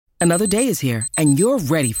Another day is here, and you're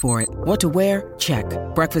ready for it. What to wear? Check.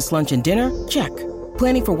 Breakfast, lunch, and dinner? Check.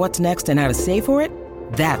 Planning for what's next and how to save for it?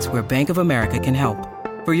 That's where Bank of America can help.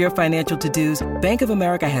 For your financial to-dos, Bank of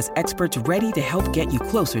America has experts ready to help get you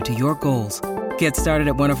closer to your goals. Get started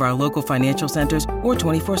at one of our local financial centers or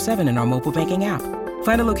 24/7 in our mobile banking app.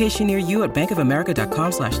 Find a location near you at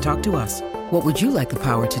bankofamerica.com/talktous. What would you like the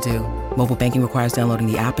power to do? Mobile banking requires downloading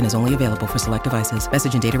the app and is only available for select devices.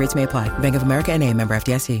 Message and data rates may apply. Bank of America N.A., member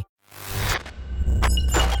FDIC.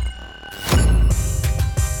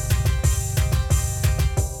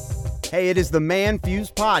 Hey, it is the Man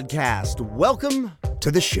Fuse Podcast. Welcome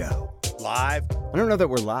to the show. Live? I don't know that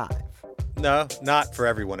we're live. No, not for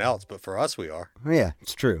everyone else, but for us we are. Oh, yeah,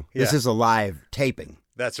 it's true. Yeah. This is a live taping.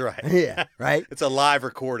 That's right. Yeah, right? It's a live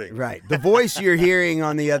recording. Right. The voice you're hearing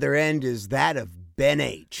on the other end is that of Ben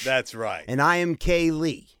H. That's right. And I am Kay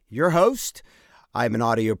Lee, your host. I'm an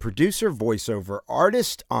audio producer, voiceover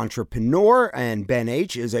artist, entrepreneur, and Ben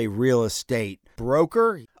H is a real estate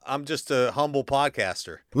broker. I'm just a humble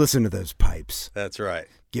podcaster. Listen to those pipes. That's right.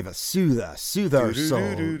 Soothe our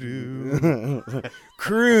soul.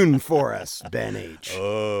 Croon for us, Ben H.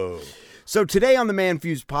 Oh. So today on the Man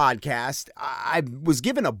Fuse Podcast, I was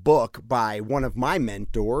given a book by one of my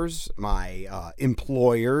mentors, my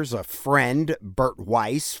employers, a friend, Bert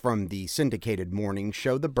Weiss from the syndicated morning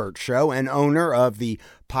show, The Bert Show, and owner of the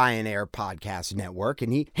Pioneer Podcast Network.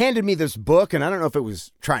 And he handed me this book, and I don't know if it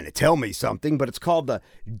was trying to tell me something, but it's called The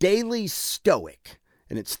Daily Stoic.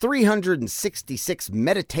 And it's 366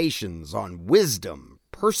 meditations on wisdom,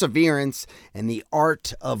 perseverance, and the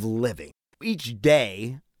art of living. Each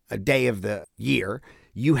day, a day of the year,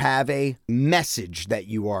 you have a message that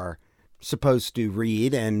you are supposed to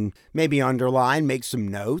read and maybe underline, make some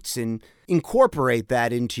notes, and incorporate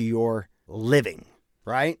that into your living,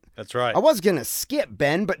 right? That's right. I was going to skip,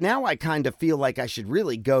 Ben, but now I kind of feel like I should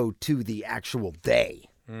really go to the actual day.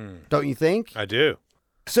 Don't you think? I do.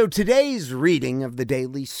 So today's reading of the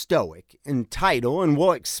Daily Stoic in title, and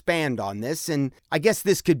we'll expand on this, and I guess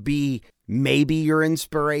this could be maybe your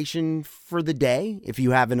inspiration for the day if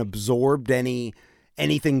you haven't absorbed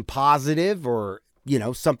anything positive or,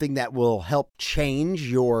 something that will help change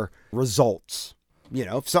your results.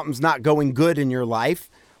 If something's not going good in your life,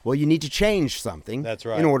 well, you need to change something. That's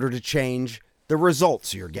right. In order to change the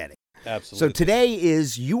results you're getting. Absolutely. So today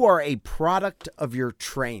is you are a product of your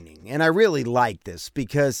training. And I really like this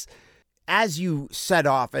because as you set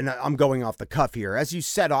off, and I'm going off the cuff here, as you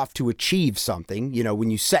set off to achieve something, when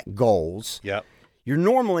you set goals, yep, you're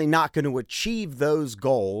normally not going to achieve those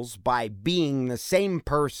goals by being the same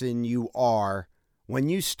person you are when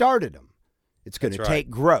you started them. It's going to take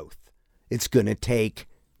growth. It's going to take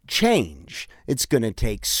change. It's going to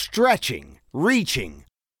take stretching, reaching,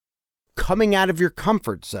 coming out of your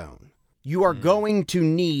comfort zone. You are going to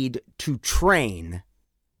need to train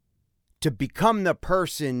to become the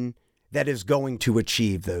person that is going to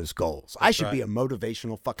achieve those goals. I should be a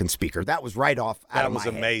motivational fucking speaker. That was right off out of my head.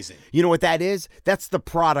 That was amazing. You know what that is? That's the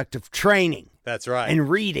product of training. That's right. And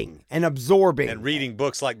reading and absorbing. And reading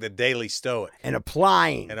books like The Daily Stoic. And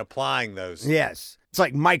applying. And applying those. Yes. It's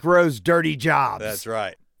like Mike Rowe's Dirty Jobs. That's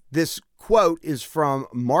right. This quote is from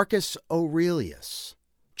Marcus Aurelius.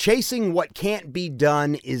 Chasing what can't be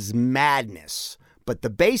done is madness, but the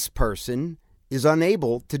base person is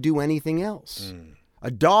unable to do anything else. A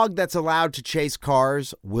dog that's allowed to chase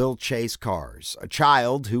cars will chase cars. A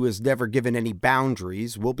child who is never given any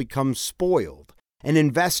boundaries will become spoiled. An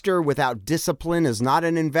investor without discipline is not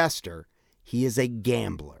an investor. He is a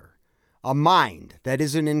gambler. A mind that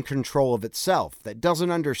isn't in control of itself, that doesn't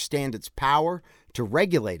understand its power to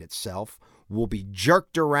regulate itself, will be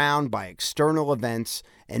jerked around by external events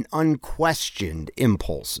and unquestioned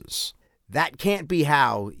impulses. That can't be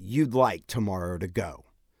how you'd like tomorrow to go.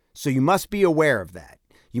 So you must be aware of that.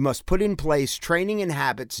 You must put in place training and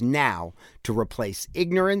habits now to replace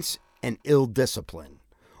ignorance and ill discipline.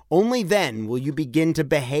 Only then will you begin to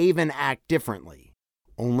behave and act differently.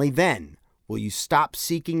 Only then will you stop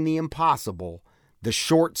seeking the impossible, the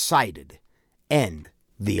short-sighted, and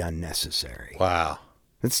the unnecessary. Wow.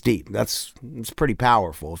 That's deep. That's pretty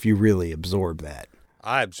powerful if you really absorb that.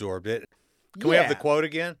 I absorbed it. Can we have the quote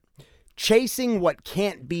again? Chasing what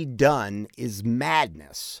can't be done is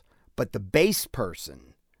madness, but the base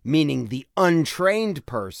person, meaning the untrained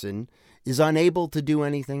person, is unable to do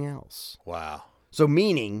anything else. Wow. So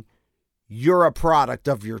meaning you're a product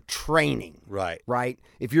of your training. Right. Right?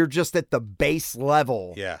 If you're just at the base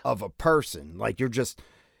level of a person, like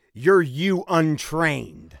you're you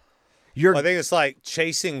untrained. Well, I think it's like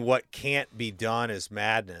chasing what can't be done is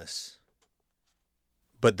madness,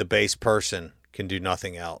 but the base person can do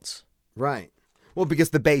nothing else. Right. Well, because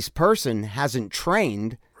the base person hasn't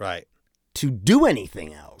trained Right. to do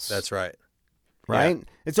anything else. That's right. Right? Yeah.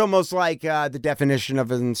 It's almost like the definition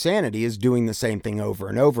of insanity is doing the same thing over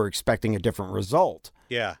and over, expecting a different result.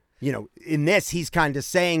 Yeah. You know, in this, he's kind of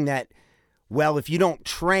saying that, well, if you don't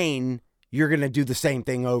train, you're going to do the same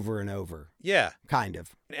thing over and over. Yeah. Kind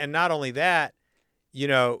of. And not only that, you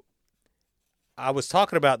know, I was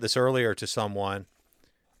talking about this earlier to someone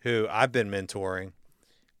who I've been mentoring,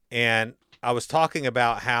 and I was talking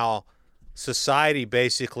about how society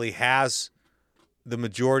basically has the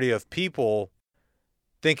majority of people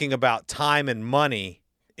thinking about time and money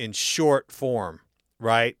in short form,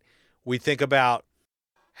 right? We think about,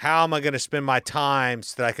 how am I going to spend my time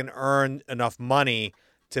so that I can earn enough money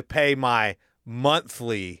to pay my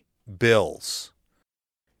monthly bills?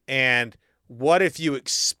 And what if you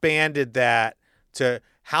expanded that to,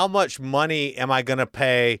 how much money am I going to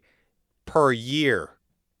pay per year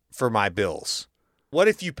for my bills? What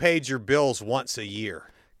if you paid your bills once a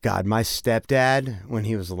year? God, my stepdad, when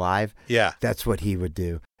he was alive, Yeah. that's what he would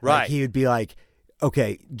do. Right. Like, he would be like,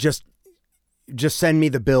 okay, just send me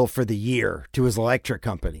the bill for the year to his electric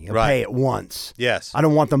company. I'll Right. pay it once. Yes. I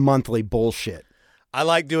don't want the monthly bullshit. I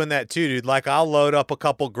like doing that too, dude. Like, I'll load up a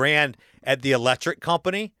couple grand at the electric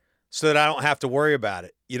company so that I don't have to worry about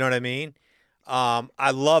it. You know what I mean?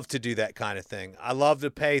 I love to do that kind of thing. I love to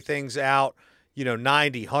pay things out,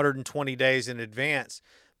 90, 120 days in advance,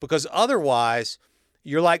 because otherwise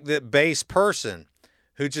you're like the base person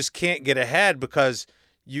who just can't get ahead because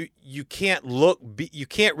you can't you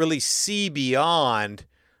can't really see beyond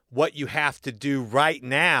what you have to do right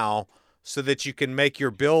now so that you can make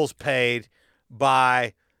your bills paid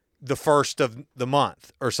by the first of the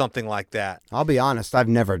month or something like that. I'll be honest, I've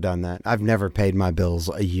never done that. I've never paid my bills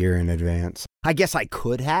a year in advance. I guess I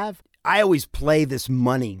could have. I always play this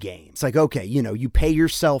money game. It's like, okay, you pay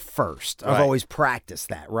yourself first. I've Right. always practiced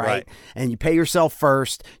that, right? Right. And you pay yourself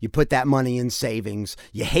first. You put that money in savings.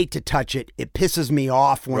 You hate to touch it. It pisses me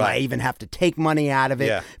off when I Right. even have to take money out of it.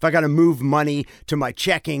 Yeah. If I got to move money to my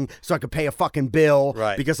checking so I could pay a fucking bill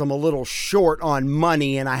Right. because I'm a little short on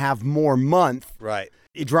money and I have more month, Right.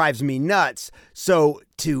 it drives me nuts. So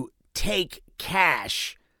to take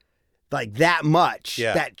cash like that much,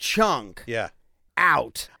 Yeah. that chunk Yeah.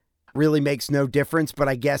 out really makes no difference. But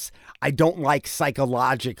I guess I don't like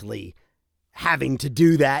psychologically having to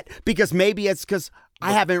do that, because maybe it's because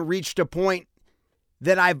I haven't reached a point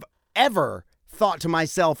that I've ever thought to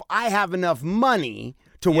myself, I have enough money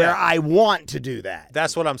to where Yeah. I want to do that.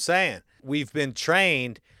 That's what I'm saying. We've been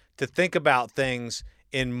trained to think about things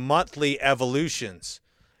in monthly evolutions.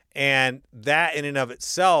 And that in and of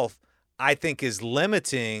itself, I think, is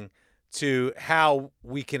limiting to how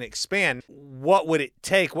we can expand. What would it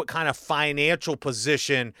take? What kind of financial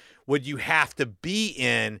position would you have to be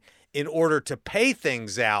in order to pay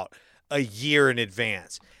things out a year in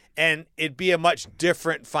advance? And it'd be a much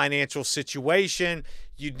different financial situation.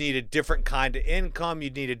 You'd need a different kind of income.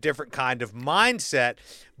 You'd need a different kind of mindset.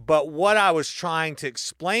 But what I was trying to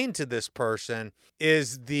explain to this person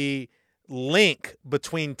is the link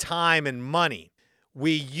between time and money.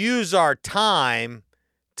 We use our time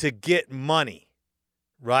to get money,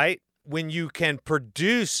 right? When you can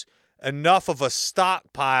produce enough of a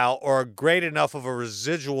stockpile or a great enough of a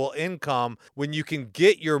residual income, when you can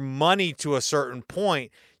get your money to a certain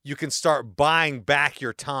point, you can start buying back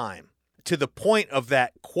your time. To the point of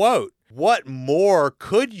that quote, what more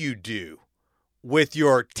could you do with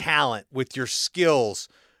your talent, with your skills,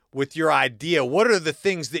 with your idea? What are the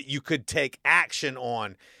things that you could take action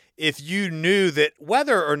on if you knew that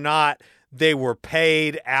whether or not they were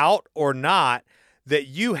paid out or not, that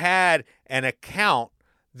you had an account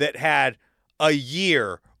that had a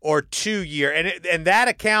year or 2 year, and that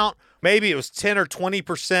account, maybe it was 10 or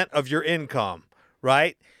 20% of your income,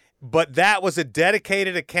 right? But that was a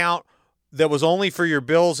dedicated account that was only for your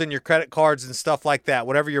bills and your credit cards and stuff like that,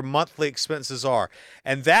 whatever your monthly expenses are.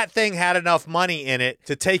 And that thing had enough money in it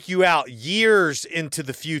to take you out years into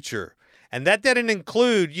the future. And that didn't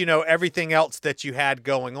include, everything else that you had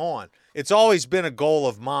going on. It's always been a goal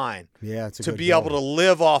of mine to be able to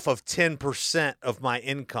live off of 10% of my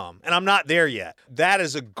income. And I'm not there yet. That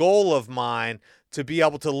is a goal of mine, to be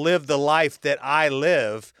able to live the life that I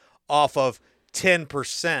live off of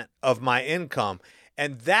 10% of my income.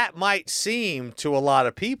 And that might seem to a lot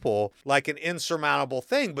of people like an insurmountable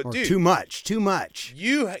thing, but dude, too much.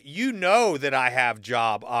 You know that I have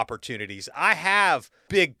job opportunities. I have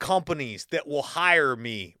big companies that will hire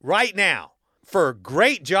me right now for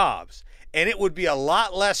great jobs, and it would be a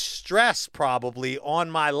lot less stress probably on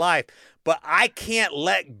my life, but I can't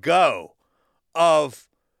let go of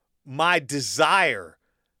my desire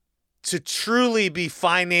to truly be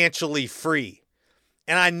financially free.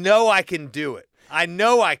 And I know I can do it. I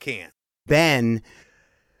know I can. Ben,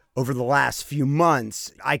 over the last few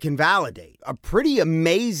months, I can validate a pretty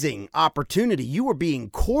amazing opportunity. You were being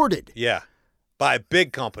courted. Yeah. By a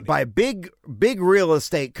big company. By a big real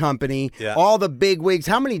estate company. Yeah. All the big wigs.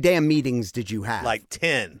 How many damn meetings did you have? Like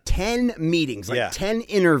 10. 10 meetings, like Yeah. 10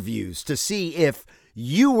 interviews to see if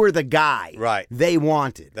you were the guy they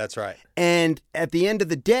wanted. That's right. And at the end of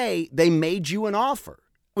the day, they made you an offer.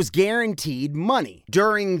 It was guaranteed money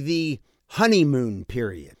during the honeymoon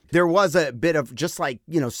period. There was a bit of, just like,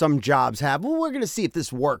 some jobs have, well, we're going to see if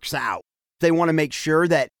this works out. They want to make sure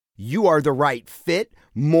that you are the right fit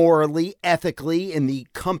morally, ethically, in the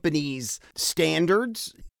company's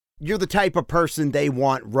standards. You're the type of person they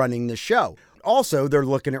want running the show. Also, they're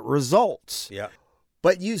looking at results. Yeah.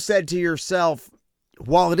 But you said to yourself,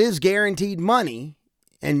 while it is guaranteed money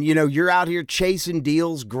and, you're out here chasing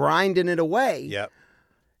deals, grinding it away. Yep.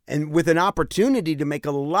 And with an opportunity to make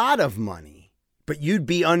a lot of money, but you'd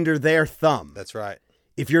be under their thumb. That's right.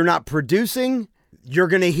 If you're not producing, you're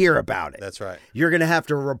going to hear about it. That's right. You're going to have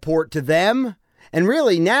to report to them. And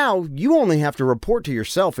really now you only have to report to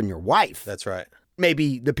yourself and your wife. That's right.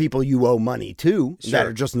 Maybe the people you owe money to that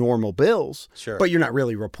are just normal bills. Sure. But you're not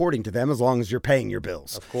really reporting to them as long as you're paying your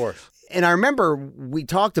bills. Of course. And I remember we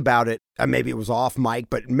talked about it, maybe it was off mic,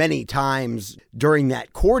 but many times during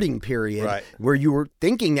that courting period where you were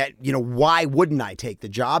thinking that, why wouldn't I take the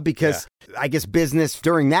job? Because I guess business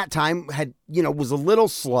during that time had, was a little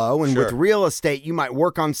slow. And with real estate, you might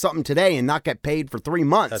work on something today and not get paid for 3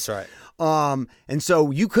 months. That's right. And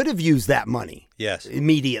so you could have used that money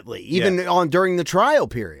immediately, even during the trial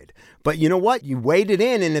period. But you know what? You waited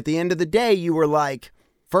in, and at the end of the day, you were like,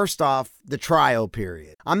 first off, the trial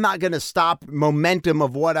period. I'm not going to stop momentum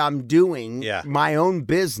of what I'm doing, my own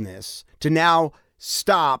business, to now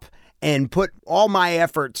stop and put all my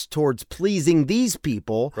efforts towards pleasing these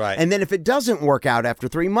people. Right. And then if it doesn't work out after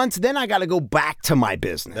 3 months, then I got to go back to my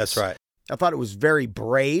business. That's right. I thought it was very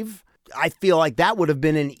brave. I feel like that would have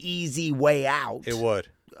been an easy way out. It would.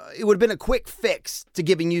 It would have been a quick fix to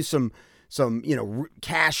giving you some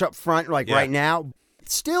cash up front, right now.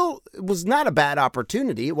 Still, it was not a bad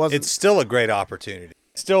opportunity. It wasn't. It's still a great opportunity.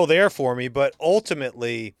 Still there for me, but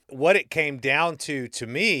ultimately what it came down to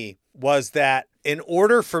me was that in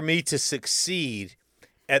order for me to succeed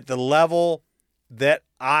at the level that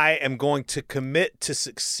I am going to commit to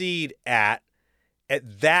succeed at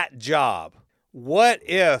that job, what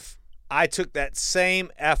if I took that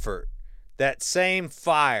same effort, that same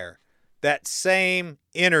fire, that same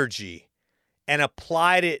energy, and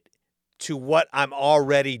applied it to what I'm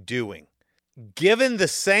already doing? Given the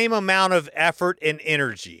same amount of effort and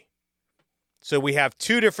energy. So we have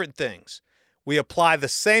two different things. We apply the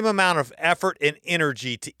same amount of effort and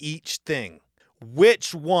energy to each thing.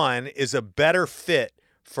 Which one is a better fit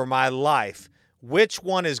for my life? Which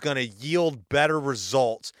one is going to yield better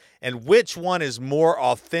results? And which one is more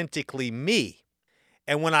authentically me?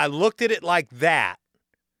 And when I looked at it like that,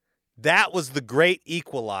 that was the great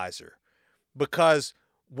equalizer. Because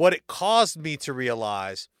what it caused me to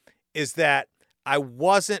realize is that I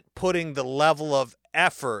wasn't putting the level of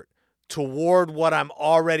effort toward what I'm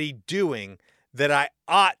already doing that I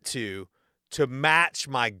ought to match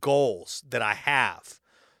my goals that I have.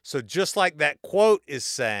 So just like that quote is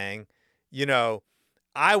saying,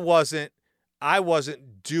 I wasn't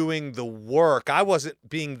doing the work. I wasn't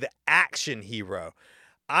being the action hero.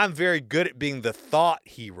 I'm very good at being the thought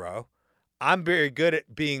hero. I'm very good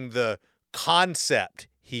at being the concept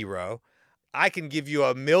hero. I can give you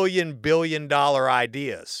 $1 million billion-dollar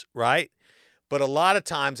ideas, right? But a lot of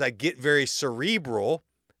times I get very cerebral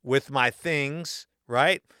with my things,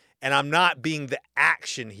 right? And I'm not being the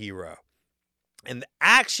action hero. And the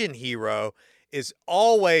action hero is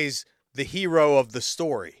always the hero of the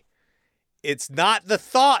story. It's not the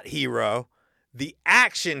thought hero. The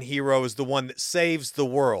action hero is the one that saves the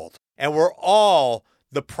world. And we're all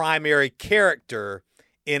the primary character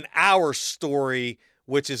in our story,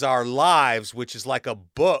 which is our lives, which is like a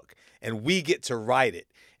book, and we get to write it.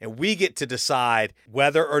 And we get to decide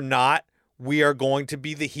whether or not we are going to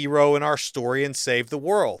be the hero in our story and save the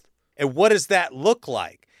world. And what does that look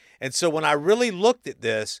like? And so when I really looked at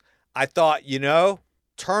this, I thought,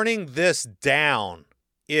 turning this down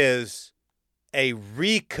is a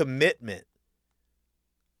recommitment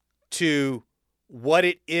to what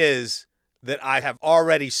it is that I have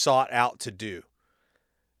already sought out to do.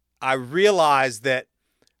 I realized that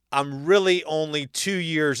I'm really only 2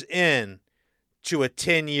 years in to a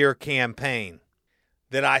 10-year campaign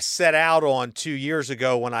that I set out on 2 years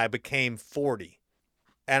ago when I became 40.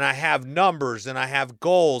 and I have numbers and I have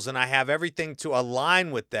goals and I have everything to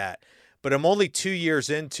align with that. But I'm only 2 years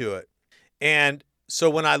into it. And so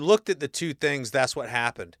when I looked at the two things, that's what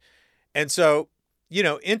happened. And so,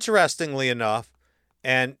 interestingly enough,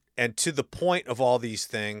 and to the point of all these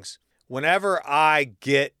things, whenever I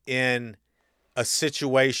get in a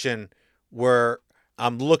situation where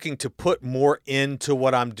I'm looking to put more into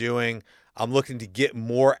what I'm doing, I'm looking to get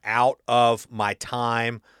more out of my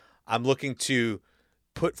time, I'm looking to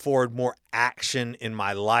put forward more action in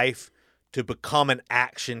my life to become an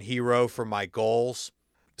action hero for my goals,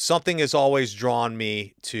 something has always drawn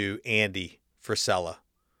me to Andy Frisella,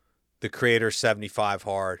 the creator of 75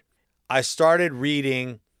 Hard. I started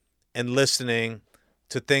reading and listening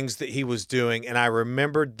to things that he was doing, and I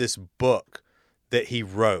remembered this book that he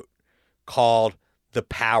wrote called The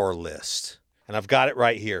Power List. And I've got it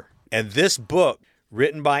right here. And this book,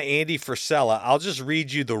 written by Andy Frisella, I'll just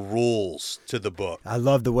read you the rules to the book. I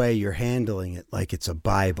love the way you're handling it like it's a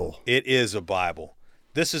Bible. It is a Bible.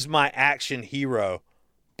 This is my action hero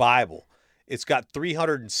Bible. It's got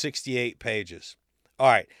 368 pages. All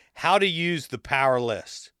right, how to use the power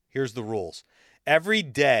list. Here's the rules. Every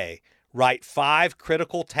day, write 5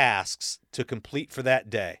 critical tasks to complete for that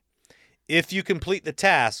day. If you complete the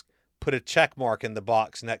task, put a check mark in the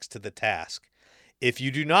box next to the task. If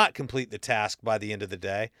you do not complete the task by the end of the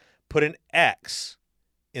day, put an X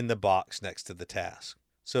in the box next to the task.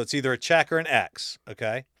 So it's either a check or an X,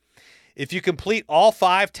 okay? If you complete all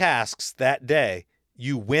 5 tasks that day,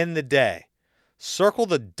 you win the day. Circle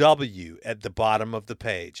the W at the bottom of the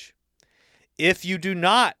page. If you do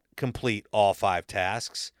not complete all 5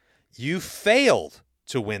 tasks, you failed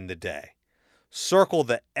to win the day. Circle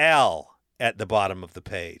the L at the bottom of the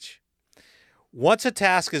page. Once a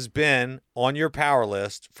task has been on your power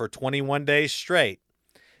list for 21 days straight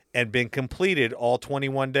and been completed all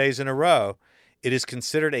 21 days in a row, it is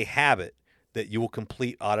considered a habit that you will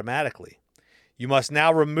complete automatically. You must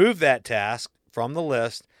now remove that task from the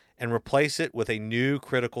list and replace it with a new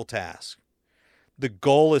critical task. The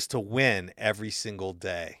goal is to win every single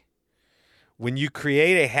day. When you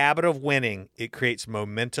create a habit of winning, it creates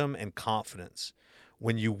momentum and confidence.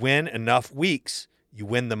 When you win enough weeks, you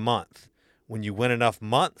win the month. When you win enough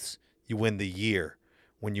months, you win the year.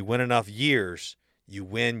 When you win enough years, you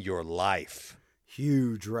win your life.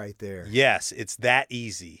 Huge right there. Yes, it's that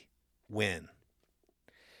easy. Win.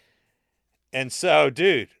 And so,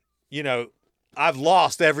 dude, I've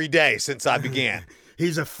lost every day since I began.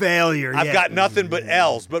 He's a failure. I've got nothing but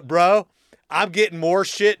L's. But, bro, I'm getting more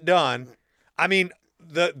shit done. I mean,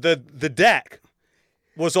 the deck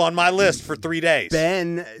was on my list for 3 days.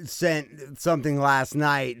 Ben sent something last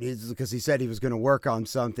night because he said he was going to work on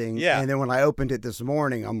something. Yeah. And then when I opened it this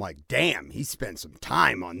morning, I'm like, damn, he spent some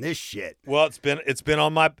time on this shit. Well, it's been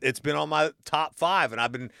on my top 5, and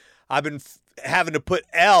I've been having to put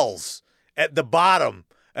L's at the bottom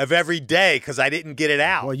of every day because I didn't get it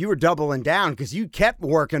out. Well, you were doubling down because you kept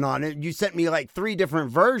working on it. You sent me like 3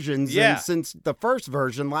 different versions since the first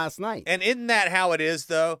version last night. And isn't that how it is,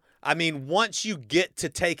 though? I mean, once you get to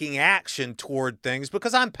taking action toward things,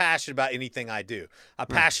 because I'm passionate about anything I do. I'm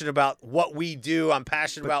passionate about what we do. I'm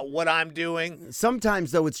passionate about what I'm doing.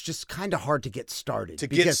 Sometimes, though, it's just kind of hard to get started.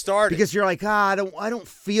 Because you're like, I don't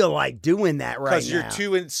feel like doing that right now. Because you're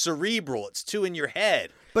too cerebral. It's too in your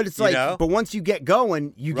head. But it's but once you get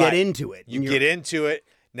going, you get into it. You get into it.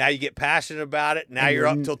 Now you get passionate about it. Now you're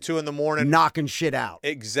up till 2 a.m. knocking shit out.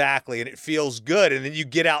 Exactly. And it feels good. And then you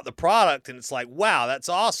get out the product and it's like, wow, that's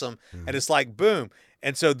awesome. Mm-hmm. And it's like, boom.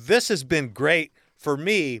 And so this has been great for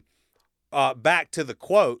me. Back to the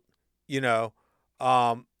quote,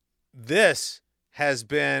 this has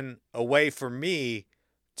been a way for me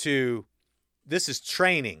this is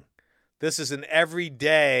training. This is an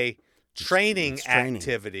everyday training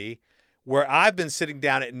activity where I've been sitting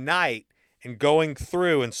down at night and going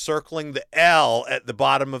through and circling the L at the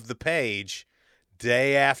bottom of the page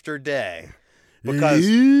day after day. Because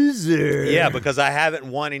I haven't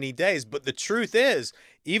won any days. But the truth is,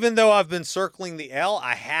 even though I've been circling the L,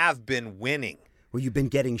 I have been winning. Well, you've been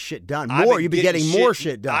getting shit done. You've been getting more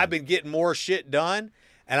shit done. I've been getting more shit done.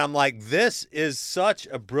 And I'm like, this is such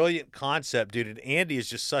a brilliant concept, dude. And Andy is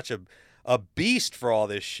just such a beast for all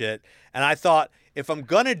this shit. And I thought, if I'm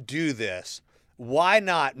going to do this, why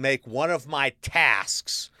not make one of my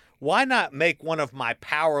tasks, why not make one of my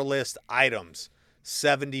power list items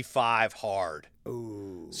 75 hard?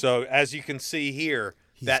 Ooh. So as you can see here,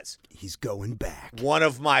 he's going back. One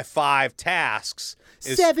of my 5 tasks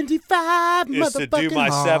is 75 is to do my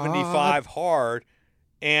hard. 75 hard.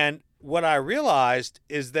 And what I realized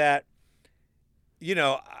is that,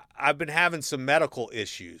 I've been having some medical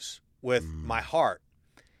issues with my heart.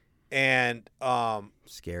 And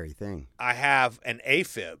scary thing. I have an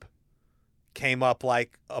AFib came up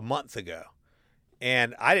like a month ago.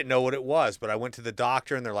 And I didn't know what it was, but I went to the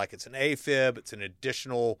doctor and they're like, it's an AFib. It's an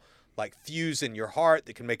additional like fuse in your heart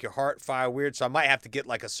that can make your heart fire weird. So I might have to get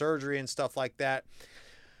like a surgery and stuff like that.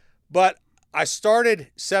 But I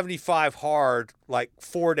started 75 hard like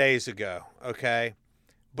 4 days ago. Okay.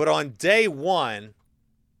 But on day one,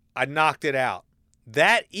 I knocked it out.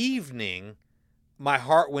 That evening, my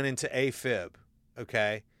heart went into AFib.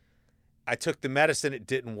 Okay. I took the medicine. It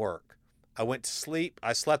didn't work. I went to sleep.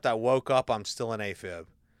 I slept. I woke up. I'm still in AFib.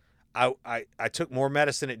 I took more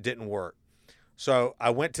medicine. It didn't work. So I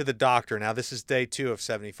went to the doctor. Now, this is day 2 of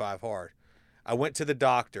 75 hard. I went to the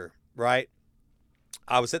doctor, right?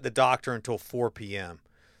 I was at the doctor until 4 p.m.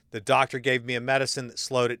 The doctor gave me a medicine that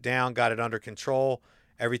slowed it down, got it under control.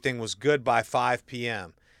 Everything was good by 5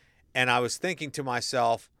 p.m. And I was thinking to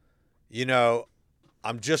myself, you know,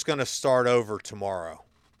 I'm just going to start over tomorrow.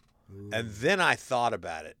 Ooh. And then I thought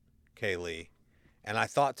about it, Kaylee, and I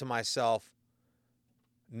thought to myself,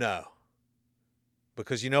 no.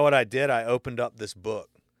 Because you know what I did? I opened up this book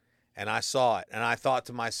and I saw it and I thought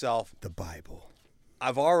to myself, the Bible.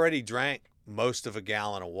 I've already drank most of a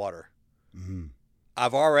gallon of water. Mm-hmm.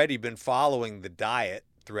 I've already been following the diet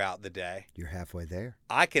throughout the day. You're halfway there.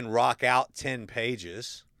 I can rock out 10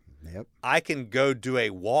 pages. Yep. I can go do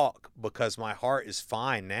a walk because my heart is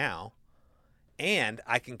fine now. And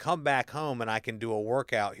I can come back home and I can do a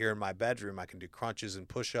workout here in my bedroom. I can do crunches and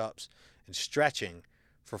push-ups and stretching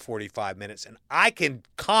for 45 minutes. And I can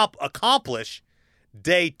accomplish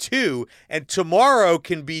day 2, and tomorrow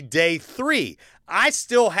can be day 3. I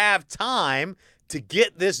still have time to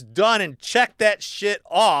get this done and check that shit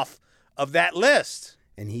off of that list.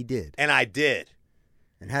 And he did. And I did.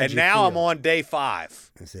 And now feel? I'm on day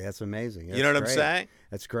 5. I see, that's amazing. That's you know what great. I'm saying?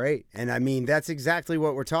 That's great. And I mean, that's exactly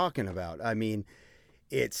what we're talking about. I mean,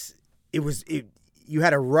 you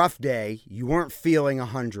had a rough day. You weren't feeling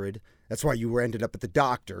 100. That's why you ended up at the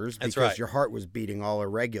doctor's, because right. your heart was beating all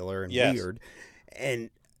irregular and yes. weird. And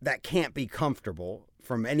that can't be comfortable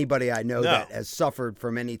from anybody I know that has suffered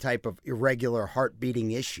from any type of irregular heart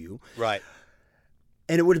beating issue. Right.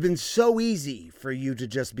 And it would have been so easy for you to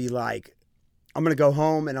just be like, I'm going to go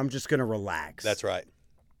home and I'm just going to relax. That's right.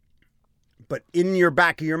 But in your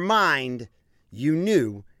back of your mind, you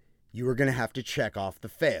knew you were going to have to check off the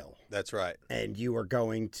fail. That's right. And you were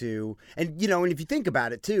going to, and if you think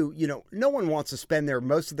about it too, no one wants to spend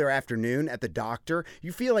most of their afternoon at the doctor.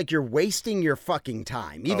 You feel like you're wasting your fucking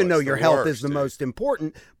time, even though your health is the most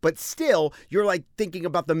important, but still you're like thinking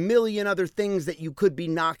about the million other things that you could be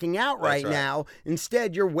knocking out right now.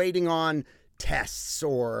 Instead, you're waiting on tests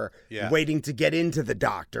or waiting to get into the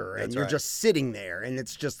doctor, and you're just sitting there, and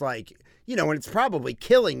it's just like, and it's probably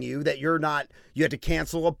killing you that you had to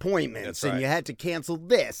cancel appointments and you had to cancel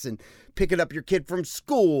this and picking up your kid from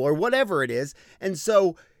school or whatever it is. And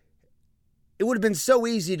so it would have been so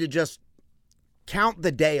easy to just count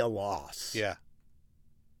the day a loss. Yeah.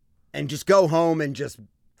 And just go home and just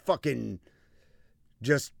fucking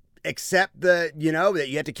just accept that you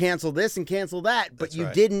had to cancel this and cancel that, but you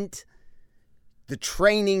didn't. The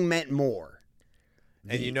training meant more.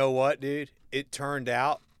 And you know what, dude? It turned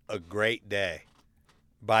out a great day.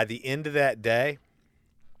 By the end of that day,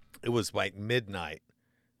 it was like midnight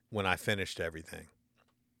when I finished everything.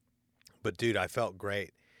 But dude, I felt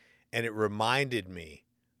great. And it reminded me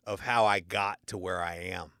of how I got to where I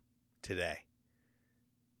am today.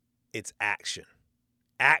 It's action.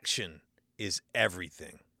 Action is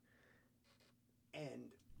everything.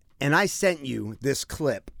 And I sent you this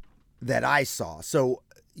clip that I saw. So,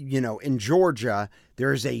 in Georgia,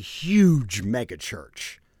 there's a huge mega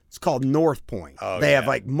church. It's called North Point. They have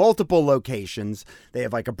like multiple locations. They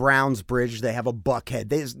have like a Browns Bridge. They have a Buckhead.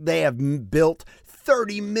 They have built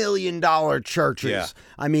 $30 million churches. Yeah.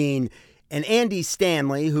 I mean, and Andy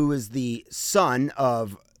Stanley, who is the son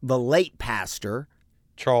of the late pastor.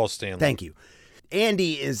 Charles Stanley. Thank you.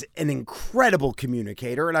 Andy is an incredible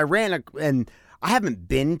communicator. And and I haven't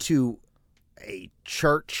been to a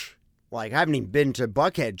church. Like, I haven't even been to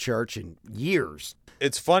Buckhead Church in years.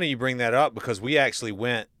 It's funny you bring that up because we actually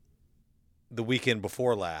went the weekend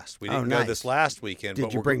before last. We didn't go this last weekend.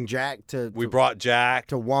 Did you bring Jack to? We brought Jack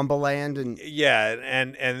to Wombaland and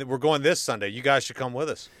and we're going this Sunday. You guys should come with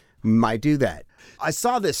us. Might do that. I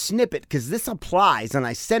saw this snippet because this applies, and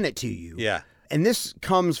I sent it to you. Yeah. And this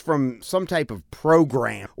comes from some type of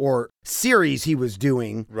program or series he was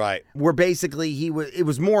doing. Right. Where basically it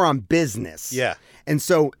was more on business. Yeah. And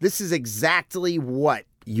so this is exactly what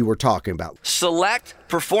you were talking about. Select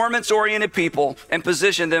performance-oriented people and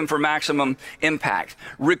position them for maximum impact.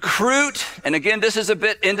 Recruit, and again, this is a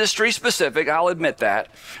bit industry-specific, I'll admit that.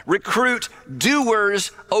 Recruit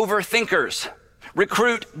doers over thinkers.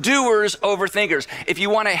 Recruit doers over thinkers. If you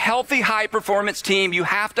want a healthy, high-performance team, you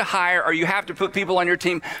have to hire or you have to put people on your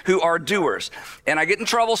team who are doers. And I get in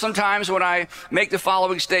trouble sometimes when I make the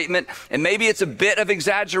following statement, and maybe it's a bit of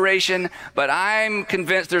exaggeration, but I'm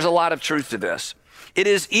convinced there's a lot of truth to this. It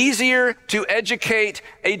is easier to educate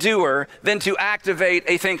a doer than to activate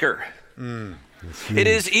a thinker. It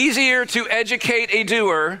is easier to educate a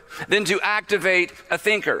doer than to activate a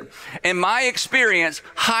thinker. In my experience,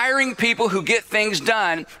 hiring people who get things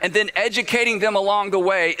done and then educating them along the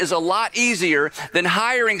way is a lot easier than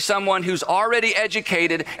hiring someone who's already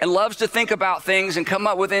educated and loves to think about things and come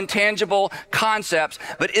up with intangible concepts,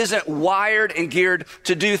 but isn't wired and geared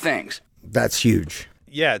to do things. That's huge.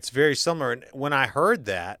 Yeah, it's very similar. And when I heard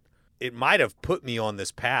that, it might have put me on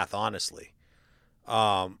this path, honestly.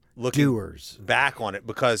 Looking Doers. back on it,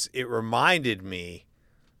 because it reminded me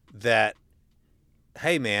that,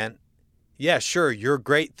 hey, man, yeah, sure, you're a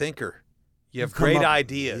great thinker. You have great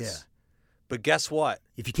ideas. Yeah. But guess what?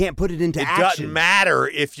 If you can't put it into action. It doesn't matter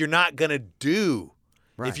if you're not going to do.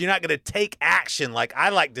 Right. If you're not going to take action. Like I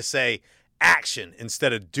like to say action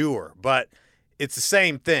instead of doer, but it's the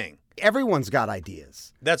same thing. Everyone's got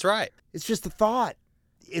ideas. That's right. It's just a thought.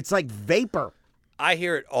 It's like vapor. I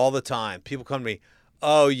hear it all the time. People come to me,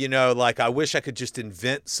 oh, you know, like I wish I could just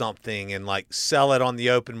invent something and like sell it on the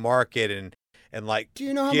open market and like do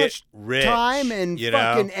you know how get much rich, time and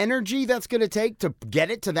fucking energy that's going to take to get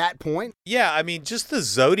it to that point? Yeah, I mean, just the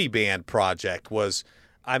Zodi Band project was,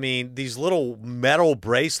 I mean, these little metal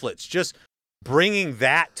bracelets, just bringing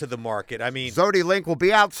that to the market. I mean, Zodi Link will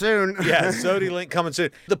be out soon. Yeah, Zodi Link coming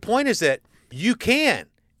soon. The point is that you can.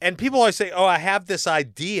 And people always say, oh, I have this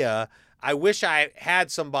idea. I wish I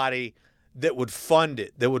had somebody that would fund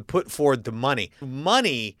it, that would put forward the money.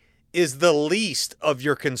 Money is the least of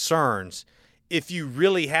your concerns if you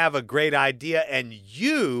really have a great idea and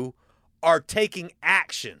you are taking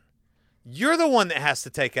action. You're the one that has to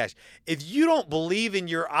take action. If you don't believe in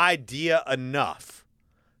your idea enough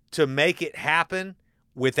to make it happen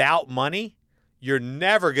without money, you're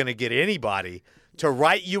never going to get anybody to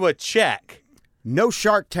write you a check. No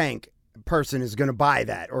Shark Tank person is going to buy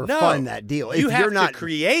that or fund that deal. You if have you're not, to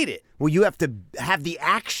create it. Well, you have to have the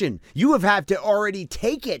action. You have had to already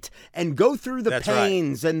take it and go through the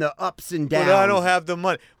pains and the ups and downs. Well, I don't have the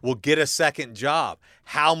money. Well, get a second job.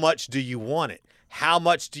 How much do you want it? How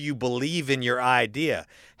much do you believe in your idea?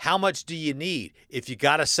 How much do you need? If you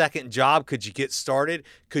got a second job, could you get started?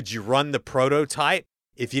 Could you run the prototype?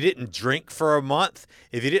 If you didn't drink for a month,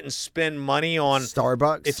 if you didn't spend money on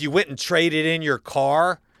Starbucks, if you went and traded in your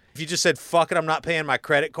car, if you just said, fuck it, I'm not paying my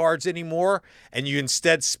credit cards anymore, and you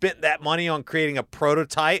instead spent that money on creating a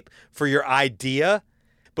prototype for your idea.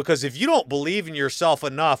 Because if you don't believe in yourself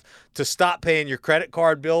enough to stop paying your credit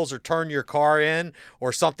card bills or turn your car in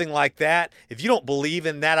or something like that, if you don't believe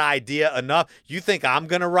in that idea enough, you think I'm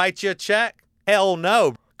going to write you a check? Hell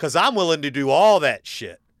no, because I'm willing to do all that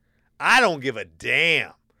shit. I don't give a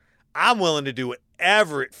damn. I'm willing to do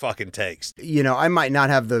whatever it fucking takes. You know, I might not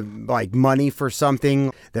have the money for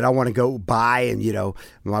something that I want to go buy, and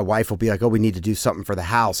my wife will be like, "Oh, we need to do something for the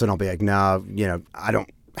house," and I'll be like, "No, I don't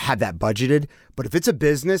have that budgeted." But if it's a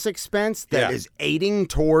business expense that is aiding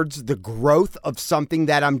towards the growth of something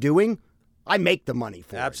that I'm doing, I make the money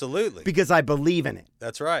for it. Absolutely. Because I believe in it.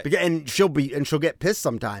 That's right. And she'll get pissed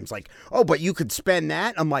sometimes, like, "Oh, but you could spend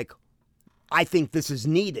that." I'm like, I think this is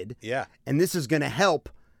needed. Yeah. And this is going to help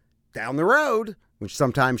down the road, which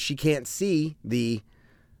sometimes she can't see the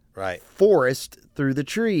forest through the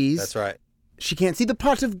trees. That's right. She can't see the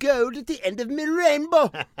pot of gold at the end of my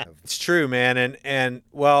rainbow. It's true, man. And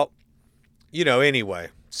well, anyway,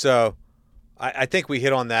 so I think we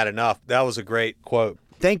hit on that enough. That was a great quote.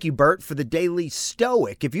 Thank you, Bert, for the Daily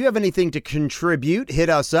Stoic. If you have anything to contribute, hit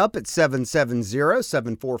us up at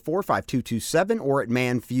 770-744-5227 or at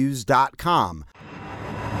manfuse.com.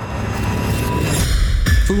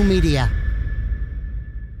 Media.